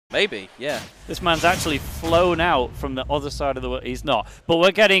Maybe, yeah. This man's actually flown out from the other side of the world. He's not. But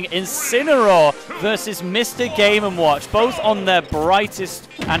we're getting Incineroar versus Mr. Game & Watch, both on their brightest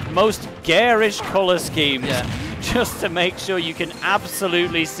and most garish color schemes. Yeah. Just to make sure you can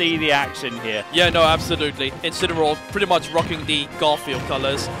absolutely see the action here. Yeah, no, absolutely. Incineroar pretty much rocking the Garfield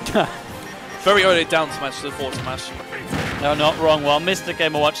colors. Very early down smash to the forward smash. No, not wrong. Well, Mr.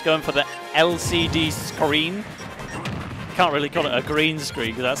 Game & Watch going for the LCD screen. Can't really call it a green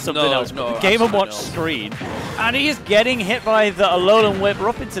screen because that's something else. No, Game & Watch screen. And he is getting hit by the Alolan Whip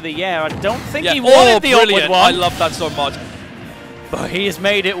up into the air. I don't think he wanted the upward one. I love that so much. But he has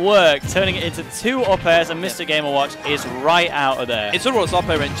made it work, turning it into 2 up airs, and Mr. Game & Watch is right out of there. Incineroar's up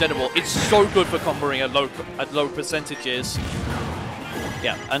air in general, it's so good for comboing at low percentages.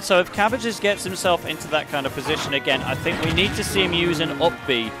 Yeah, and so if Cabbages gets himself into that kind of position again, I think we need to see him use an up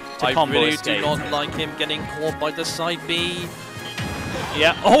B to combo escape. I really do not like him getting caught by the side B.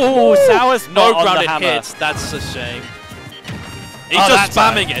 Yeah. Oh, Sour Spot no on grounded the hammer. hits. That's a shame. He's just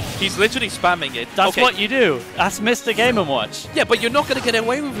spamming it. He's literally spamming it. That's what you do. That's Mr. Game & Watch. Yeah, but you're not going to get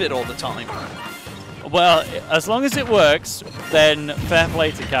away with it all the time. Well, as long as it works, then fair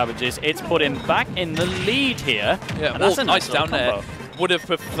play to Cabbages. It's put him back in the lead here. Yeah, and that's a nice down combo. there. Would have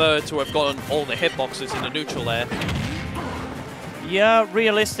preferred to have gotten all the hitboxes in the neutral air. Yeah,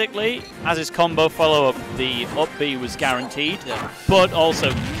 realistically, as his combo follow-up, the up B was guaranteed. Yeah. But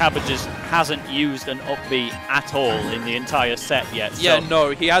also, Cabbages hasn't used an up B at all in the entire set yet. Yeah, so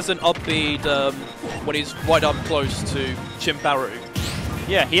no, he hasn't up B'd when he's right up close to CHAMBARUUU.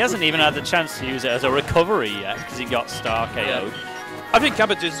 Yeah, he hasn't even had the chance to use it as a recovery yet because he got star KO'd. Yeah. I think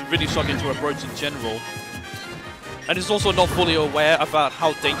Cabbages is really struggling to approach in general. And he's also not fully aware about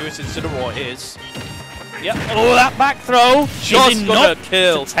how dangerous Incineroar is. Yep. Oh, that back throw! Just gonna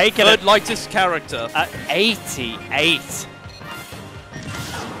kill. To take it third lightest character. At 88.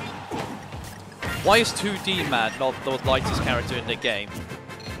 Why is 2D Man not the lightest character in the game?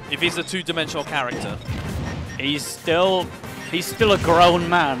 If he's a two-dimensional character. He's still a grown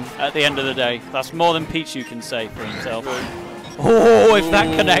man at the end of the day. That's more than Pichu can say for himself. Oh, if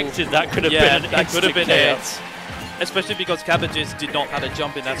that connected, that could have been an that could have been chaos. it. Especially because Cabbages did not have a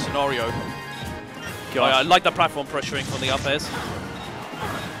jump in that scenario. I like the platform pressuring from the up airs.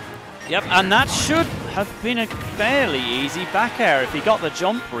 Yep, and that should have been a fairly easy back air if he got the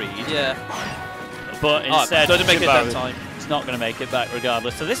jump read. Yeah. But instead, so to make it that time. He's not going to make it back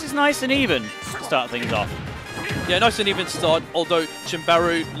regardless. So this is nice and even to start things off. Yeah, nice and even start, although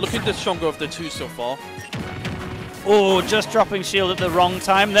CHAMBARUUU looking the stronger of the two so far. Oh, just dropping shield at the wrong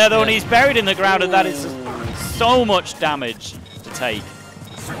time there, though, and he's buried in the ground, and that is so much damage to take.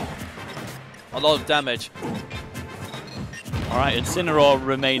 A lot of damage. All right, Incineroar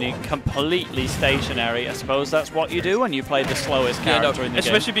remaining completely stationary. I suppose that's what you do when you play the slowest character in the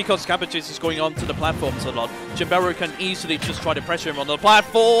game. Especially because Cabbages is going on to the platforms a lot. CHAMBARUUU can easily just try to pressure him on the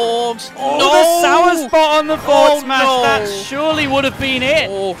platforms. Oh, no! The sour spot on the forward smash. No. That surely would have been it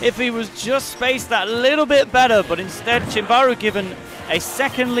if he was just spaced that little bit better. But instead, CHAMBARUUU given a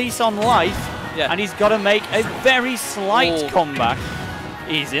second lease on life, and he's got to make a very slight comeback.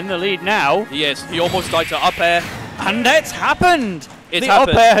 He's in the lead now. Yes, he almost died to up air. And it's happened! It's up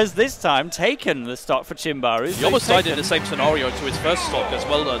air has this time taken the stock for CHAMBARUUU. He almost died in the same scenario to his first stock as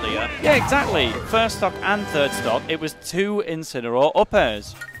well earlier. Yeah, exactly. First stock and third stock, it was 2 Incineroar up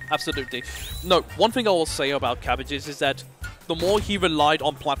airs. Absolutely. No, one thing I will say about Cabbages is that the more he relied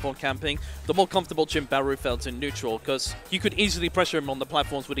on platform camping, the more comfortable CHAMBARUUU felt in neutral, because you could easily pressure him on the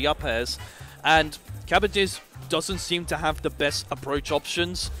platforms with the up airs. And Cabbages doesn't seem to have the best approach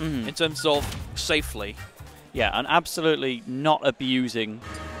options in terms of safely. Yeah, and absolutely not abusing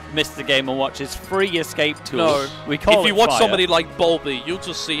Mr. Game & Watch's free escape tool. No, we call if you watch somebody like Bulby, you'll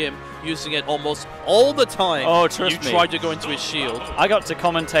just see him using it almost all the time. Oh, trust me. You try to go into his shield. I got to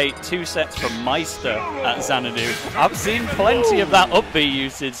commentate 2 sets from Meister at Xanadu. I've seen plenty of that up B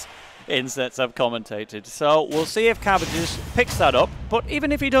usage in sets I've commentated. So we'll see if Cabbages picks that up. But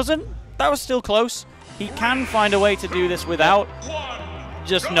even if he doesn't, that was still close. He can find a way to do this without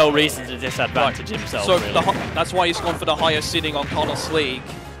just no reason to disadvantage himself. So really. that's why he's gone for the higher seeding on Connor's League.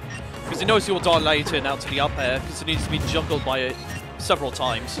 Because he knows he'll die later and out to the up air, because it needs to be juggled by it several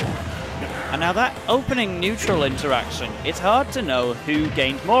times. And now that opening neutral interaction, it's hard to know who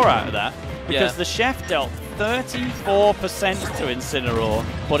gained more out of that. Because the chef dealt 34% to Incineroar,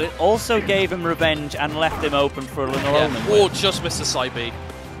 but it also gave him revenge and left him open for an enrollment. Or just missed the side B.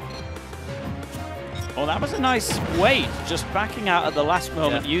 Well, that was a nice wait, just backing out at the last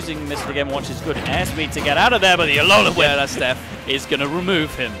moment, using Mr. Game & Watch's good airspeed to get out of there, but the Alolan Whip is going to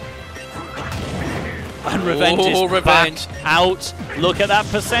remove him. And Revenge is Revenge. back out. Look at that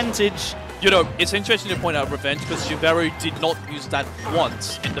percentage. You know, it's interesting to point out Revenge because CHAMBARUUU did not use that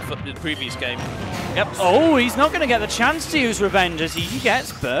once in the previous game. Yep. Oh, he's not going to get the chance to use Revenge as he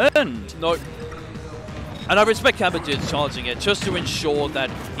gets burned. No. And I respect Cabbages charging it just to ensure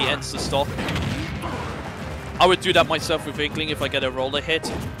that he ends the stock. I would do that myself with Inkling if I get a roller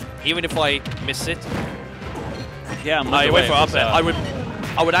hit, even if I miss it. Yeah, I wait for up air.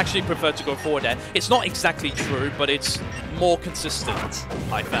 I would actually prefer to go forward there. It's not exactly true, but it's more consistent,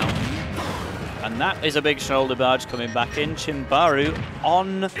 I found. And that is a big shoulder barge coming back in. CHAMBARUUU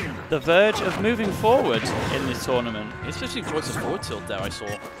on the verge of moving forward in this tournament. It's just enjoys the forward tilt there, I saw.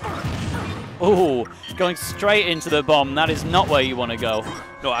 Oh, going straight into the bomb. That is not where you want to go.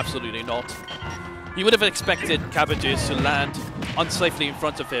 No, absolutely not. You would have expected Cabbages to land unsafely in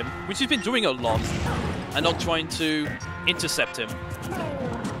front of him, which he's been doing a lot, and not trying to intercept him.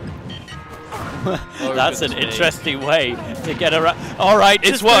 Oh, that's an interesting way to get around. All right,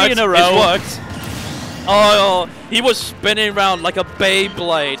 it's worked. 3 in a row. It's worked. Oh, he was spinning around like a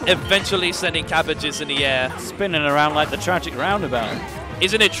Beyblade, eventually sending Cabbages in the air. Spinning around like the tragic roundabout.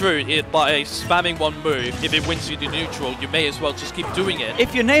 Isn't it true? By spamming one move, if it wins you to neutral, you may as well just keep doing it.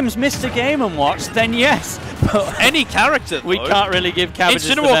 If your name's Mr. Game & Watch, then yes. But any character, though, we can't really give Cabbages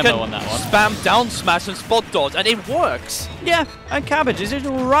the Incineroar memo on that one. Spam down smash and spot dodge, and it works. Yeah, and Cabbages is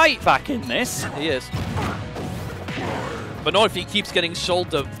right back in this. He is. But not if he keeps getting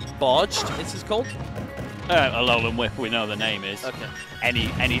shoulder barged, it's called. A Alolan Whip, we know the name is. Okay.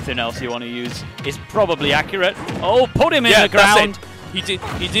 Anything else you want to use is probably accurate. Oh, put him in the ground. That's it.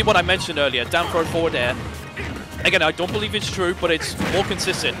 He did what I mentioned earlier, down throw forward air. Again, I don't believe it's true, but it's more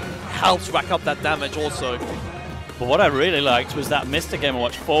consistent. Helps rack up that damage also. But what I really liked was that Mr. Game &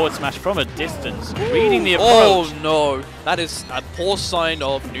 Watch forward smash from a distance, reading the approach. Oh no, that is a poor sign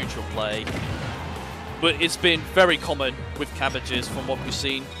of neutral play. But it's been very common with Cabbages from what we've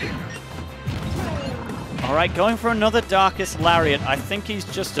seen. All right, going for another Darkest Lariat. I think he's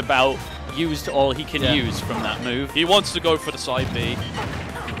just about used all he can use from that move. He wants to go for the side B.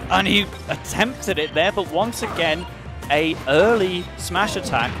 And he attempted it there, but once again, a early smash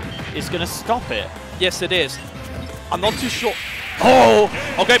attack is going to stop it. Yes, it is. I'm not too sure. Oh,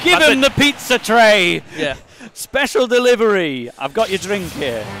 okay, give him the pizza tray. Yeah. Special delivery. I've got your drink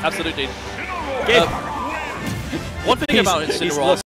here. Absolutely. Give. One thing about Incineroar